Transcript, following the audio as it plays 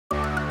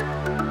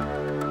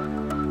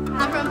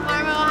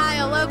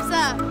Lopes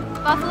up.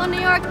 Buffalo, New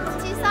York.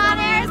 Tucson,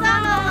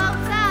 Arizona,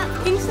 Lopes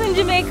up. Kingston,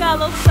 Jamaica,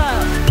 Lopes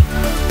up.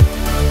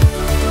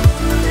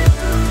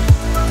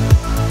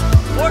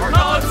 Fort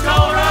Collins,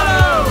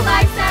 Colorado.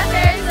 Flagstaff,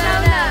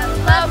 Arizona,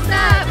 Lopes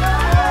up.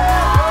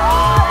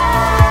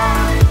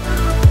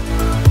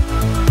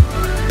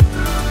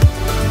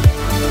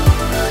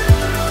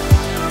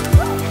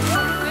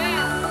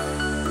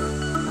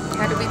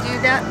 How do we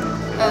do that?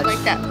 Oh,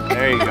 like that.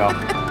 There you go.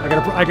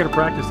 I gotta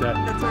practice that.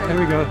 That's right. There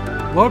we go.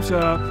 Lopes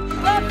up.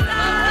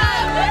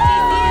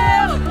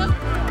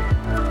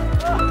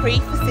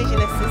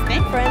 Pre-physician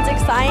assistant. Forensic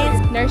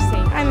science.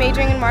 Nursing. I'm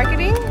majoring in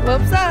marketing.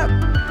 Lopes up.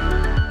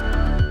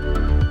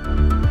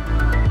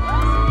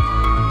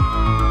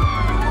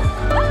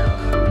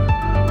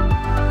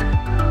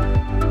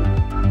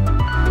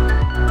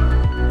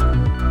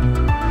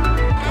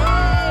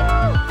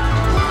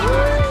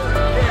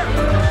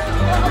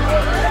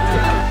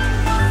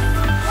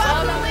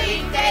 Welcome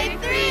week, day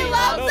 3,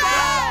 Lopes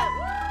up.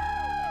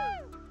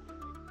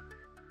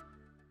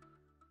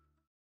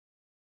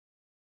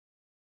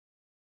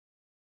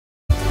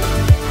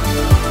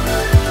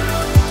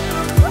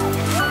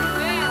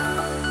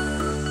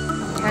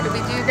 How do we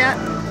do that?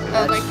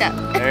 Oh, like that.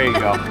 There you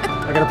go.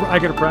 I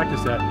gotta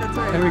practice that. That's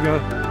right. There we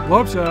go.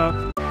 Lopes up.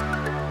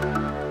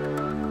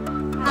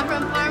 I'm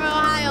from Parma,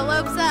 Ohio.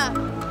 Lopes up.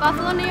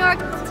 Buffalo, New York.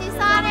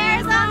 Tucson,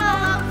 Arizona.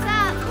 Lopes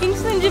up.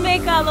 Kingston,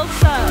 Jamaica,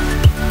 Lopes up.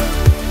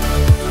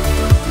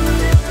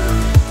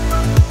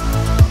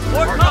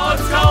 Fort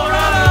Collins,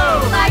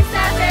 Colorado.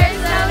 Flagstaff,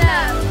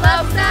 Arizona.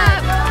 Lopes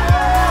up.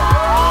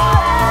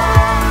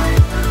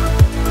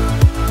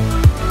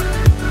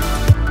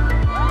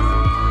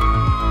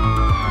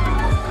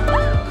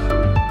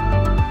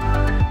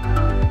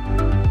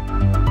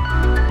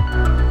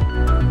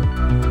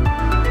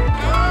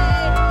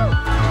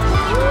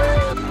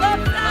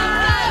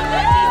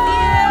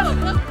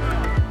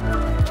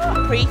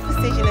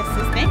 Pre-physician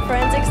assistant.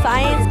 Forensic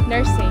science.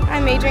 Nursing.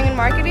 I'm majoring in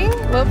marketing.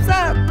 Lopes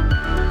up.